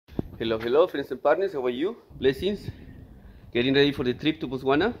Hello friends and partners, how are you? Blessings. Getting ready for the trip to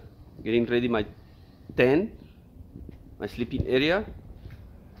Botswana. Getting ready my tent, my sleeping area,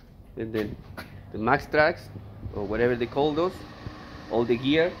 and then the max tracks or whatever they call those, all the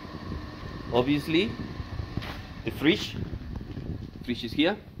gear. Obviously the fridge is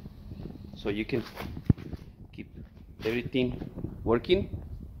here, so you can keep everything working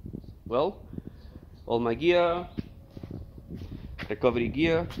well. All my gear, recovery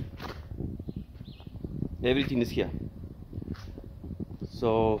gear, everything is here.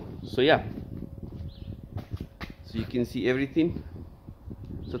 So yeah, so you can see everything.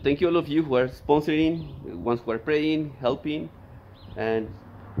 So thank you all of you who are sponsoring, ones who are praying, helping, and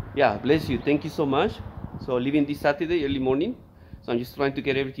yeah, bless you. Thank you so much. So leaving this Saturday early morning, so I'm just trying to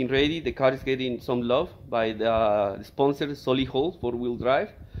get everything ready. The car is getting some love by the sponsor Solid Hole 4-wheel drive,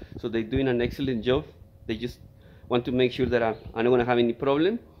 so they're doing an excellent job. They just want to make sure that I'm not going to have any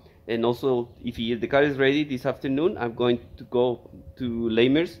problem. And also, if the car is ready this afternoon, I'm going to go to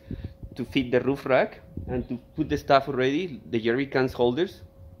Lamers to fit the roof rack and to put the stuff already, the jerry cans holders.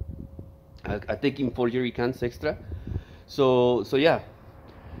 I take in 4 jerry cans extra. So yeah,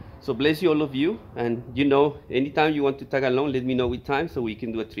 so bless you all of you, and you know, anytime you want to tag along, let me know with time so we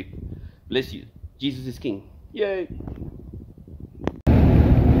can do a trip. Bless you. Jesus is King. Yay.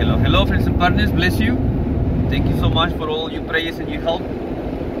 Hello friends and partners, bless you. Thank you so much for all your prayers and your help.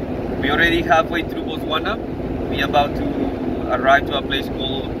 We already halfway through Botswana. We're about to arrive to a place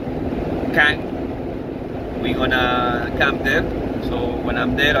called Kang. We're gonna camp there. So when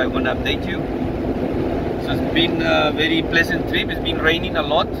I'm there, I'm gonna update you. So it's been a very pleasant trip. It's been raining a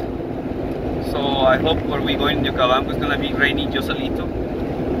lot. So I hope where we're going to Yokavambo is gonna be raining just a little,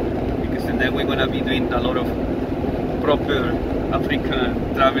 because then we're gonna be doing a lot of proper Africa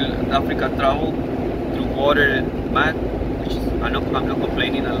travel through water and mud, which is, I'm not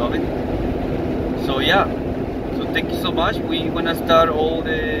complaining, I love it. So yeah, so thank you so much. We're gonna start all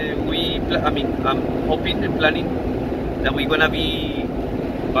the I'm hoping and planning that we're gonna be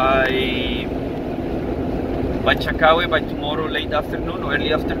by Chakawe by tomorrow late afternoon or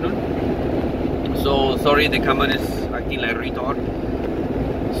early afternoon. So sorry, the camera is acting like retard.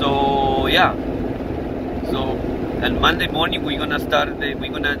 So yeah, so and Monday morning we're gonna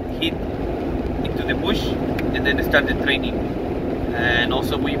hit into the bush and then start the training. And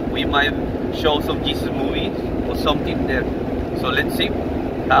also we might show some Jesus movies or something there. So let's see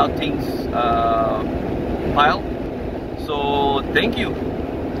how things pile. So thank you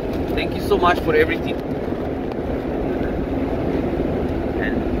so much for everything,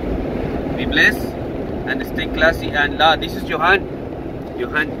 and be blessed and stay classy. And this is Johan.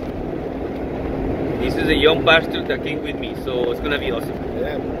 This is a young pastor that came with me, so it's gonna be awesome.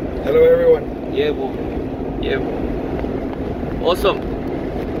 Yeah. Hello everyone. Yeah, well, yeah. Awesome.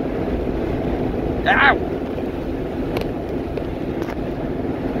 Ow!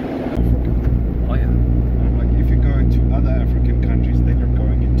 Oh yeah. Like if you go into other African countries, then you're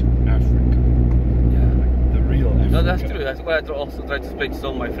going into Africa. Yeah. Like the real Africa. No, that's true. That's why I also try to explain to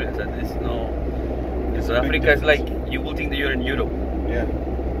some of my friends that there's no. Because Africa is like, you will think that you're in Europe. Yeah.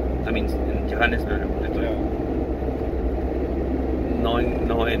 I mean, in Johannesburg. Yeah. No, in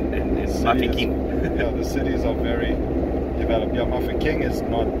Mafeking. Yeah, the cities are very developed. Yeah, Mafeking is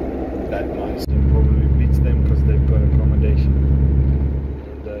not that nice. It probably beats them because they've got accommodation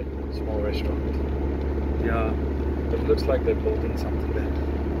and a small restaurant. Yeah. But it looks like they're building something there.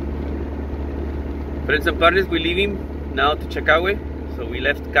 Friends and partners, we're leaving now to Chakawe. So we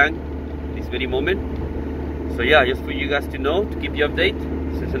left Kang this very moment. So yeah, just for you guys to know, to keep you updated.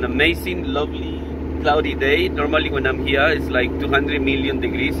 So it's an amazing, lovely, cloudy day. Normally when I'm here, it's like 200 million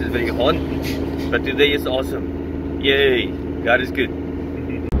degrees. It's very hot. But today is awesome. Yay! God is good.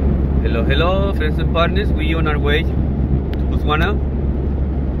 Hello, friends and partners. We on our way to Botswana.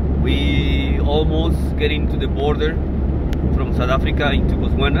 We almost getting to the border from South Africa into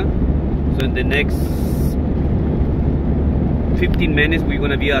Botswana. So in the next 15 minutes, we're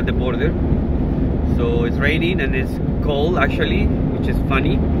gonna be at the border. So it's raining and it's cold actually, which is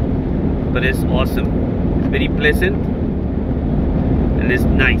funny, but it's awesome. It's very pleasant and it's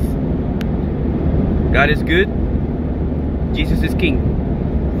nice. God is good. Jesus is King.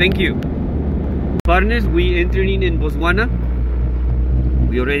 Thank you. Partners, we entering in Botswana.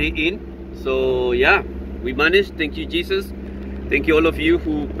 We already in. So yeah, we managed. Thank you, Jesus. Thank you all of you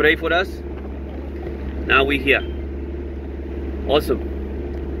who pray for us. Now we're here. Awesome.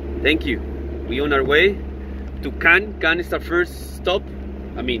 Thank you. We on our way to Kang. Kang is our first stop.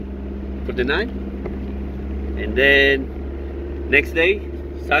 For the night. And then next day,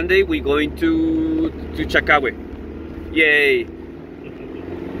 Sunday, we're going to Chakawe. Yay!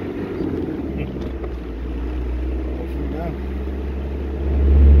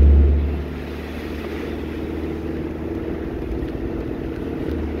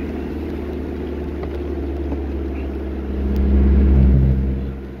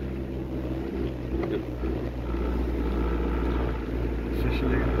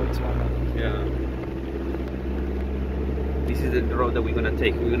 we're gonna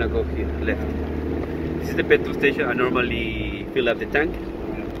take. We're gonna go here left. This is the petrol station. I normally fill up the tank,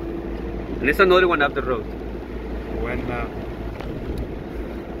 and there's another one up the road.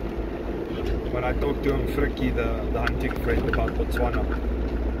 When I talked to him, Frikkie, the hunting friend, about Botswana,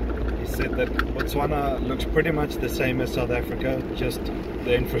 he said that Botswana looks pretty much the same as South Africa, just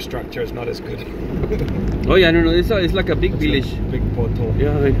the infrastructure is not as good. Oh yeah, no, it's like a big village. Big pothole.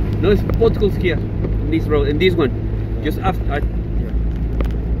 Yeah, no, it's potholes here, in this road, and this one, just after.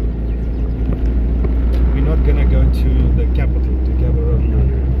 We're not gonna go to the capital, to Gaborone. No,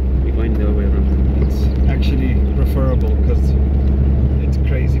 we're going the other way around. It's actually preferable because it's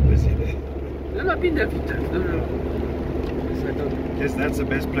crazy busy there. No, I've been there a few times. No. Yes, I don't. Guess that's the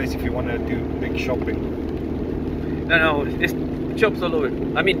best place if you want to do big shopping. No, there's shops all over.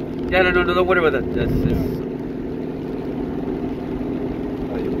 I mean, yeah, no, don't worry about that.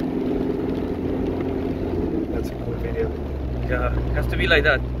 That's a cool video. Yeah, it has to be like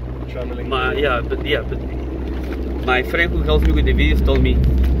that. Traveling. But my friend who helps me with the videos told me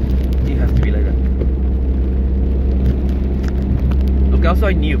it has to be like that. Okay, also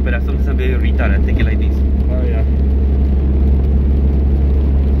I knew, but sometimes I'm very retarded. I take it like this. Oh yeah.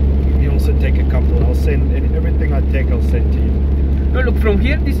 We also take a couple. I'll send everything I take. I'll send to you. No, look, from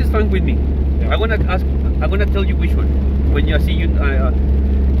here this is fine with me. Yeah. I'm gonna tell you which one when you see you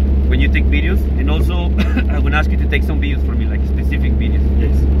when you take videos, and also I'm gonna ask you to take some videos for me, like specific videos.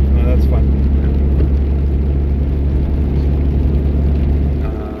 Yes. No, that's fine.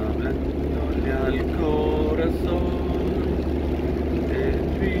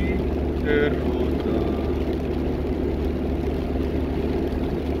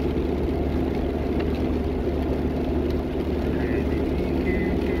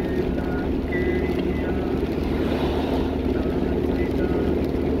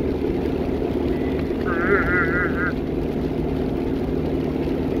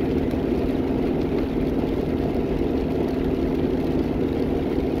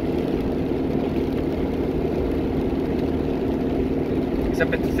 A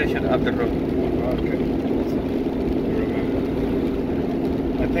petrol station up the road. Okay. Remember.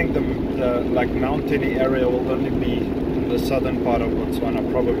 I think the like mountainy area will only be in the southern part of Botswana,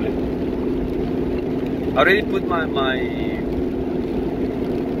 probably. I already put my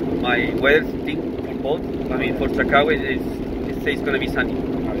weather thing for both. I mean, for Chakawe, it says it's gonna be sunny.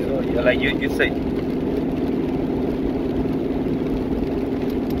 Oh, yeah. So yeah, like you said.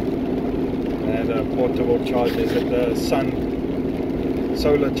 And portable chargers at the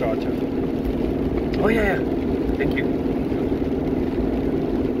solar charger. Oh yeah. Thank you.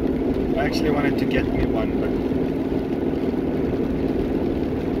 I actually wanted to get me one, but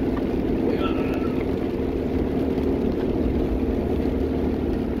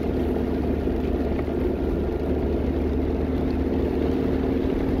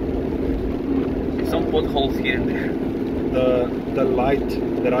some potholes here and there. the light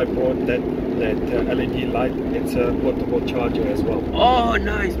that I bought, that LED light, it's a portable charger as well. Oh,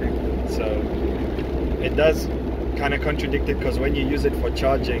 nice, man. So it does kind of contradict it, because when you use it for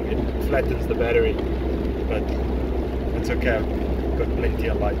charging, it flattens the battery. But it's okay. I've got plenty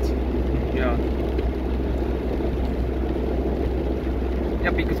of lights. Yeah.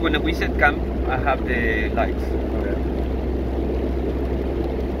 Yeah, because when we set camp, I have the lights. Okay.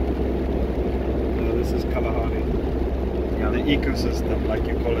 This is Kalahari. Yeah. The ecosystem, like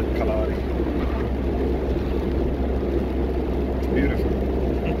you call it, Kalahari. It's beautiful.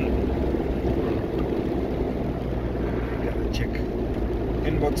 You gotta check.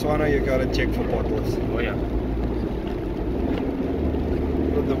 In Botswana, you gotta check for potholes. Oh yeah.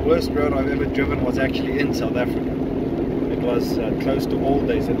 But the worst road I've ever driven was actually in South Africa. It was close to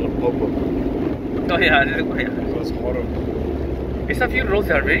Aldays in Limpopo. Oh yeah. It was horrible. There's a few roads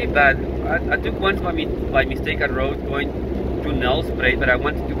that are very bad. I took once by mistake a road going to Nelspruit, but I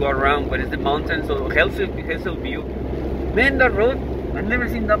wanted to go around, but it's the mountains, so Hazel View. Man, that road, I've never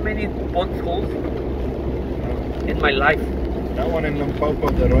seen that many potholes in my life. That one in Limpopo,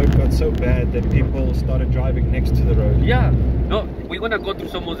 the road got so bad that people started driving next to the road. Yeah, no, we're gonna go through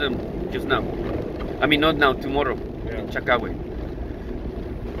some of them just now. I mean, not now, tomorrow, in Chakawe.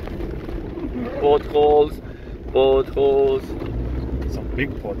 Potholes. Some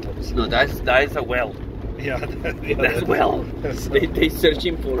big potholes. No, that is a well. Yeah, that's well. They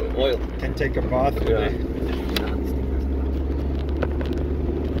searching for oil. Can take a bath. Yeah.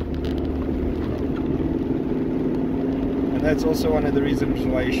 And that's also one of the reasons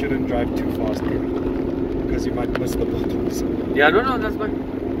why you shouldn't drive too fast, because you might miss the potholes. Yeah, no, that's fine.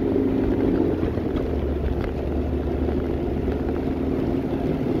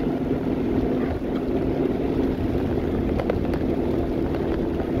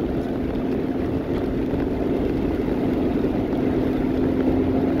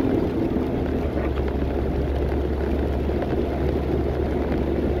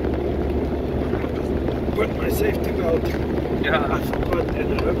 safety belt. Yeah. I forgot,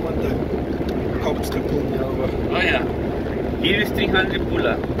 and I don't want the cops to pull me over. Oh yeah. Here is 300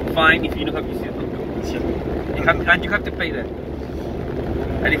 pula. Fine if you don't have your seatbelt. And you have to pay that.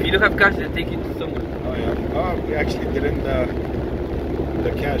 And if you don't have cash, they take it to someone. Oh yeah. Oh, we actually didn't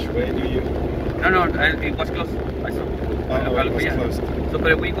the cash. Where do you? No, it was closed. I saw. Oh, it was closed. So,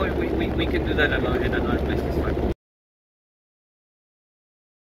 but we can do that in another place. It's fine.